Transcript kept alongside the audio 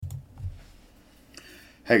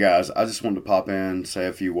Hey guys, I just wanted to pop in, say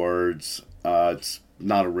a few words. It's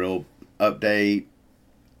not a real update,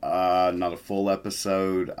 not a full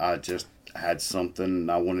episode. I just had something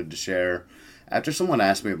I wanted to share after someone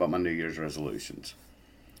asked me about my New Year's resolutions.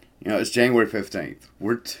 It's January 15th.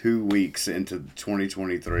 We're 2 weeks into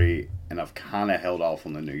 2023, and I've kind of held off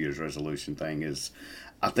on the New Year's resolution thing.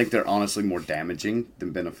 I think they're honestly more damaging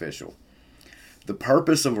than beneficial. The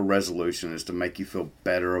purpose of a resolution is to make you feel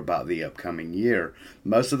better about the upcoming year.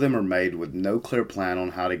 Most of them are made with no clear plan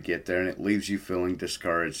on how to get there, and it leaves you feeling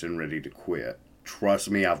discouraged and ready to quit. Trust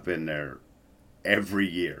me, I've been there every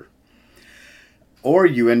year. Or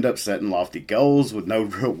you end up setting lofty goals with no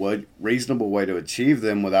real reasonable way to achieve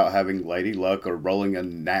them without having lady luck or rolling a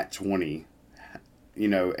nat 20,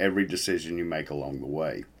 every decision you make along the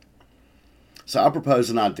way. So I propose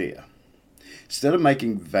an idea. Instead of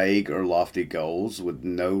making vague or lofty goals with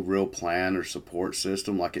no real plan or support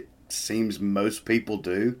system like it seems most people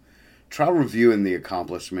do, try reviewing the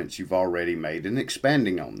accomplishments you've already made and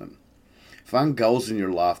expanding on them. Find goals in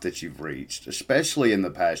your life that you've reached, especially in the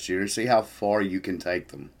past year, and see how far you can take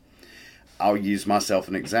them. I'll use myself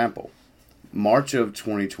an example. March of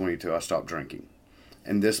 2022, I stopped drinking.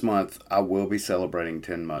 And this month, I will be celebrating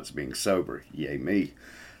 10 months being sober. Yay me.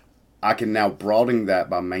 I can now broaden that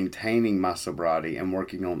by maintaining my sobriety and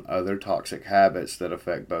working on other toxic habits that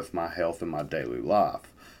affect both my health and my daily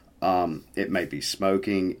life. It may be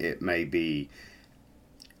smoking, it may be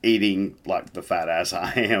eating like the fat ass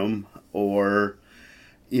I am, or,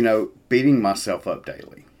 beating myself up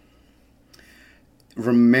daily.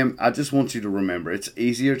 I just want you to remember, it's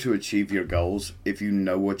easier to achieve your goals if you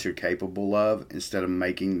know what you're capable of instead of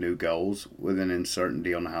making new goals with an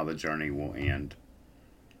uncertainty on how the journey will end.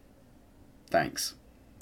 Thanks.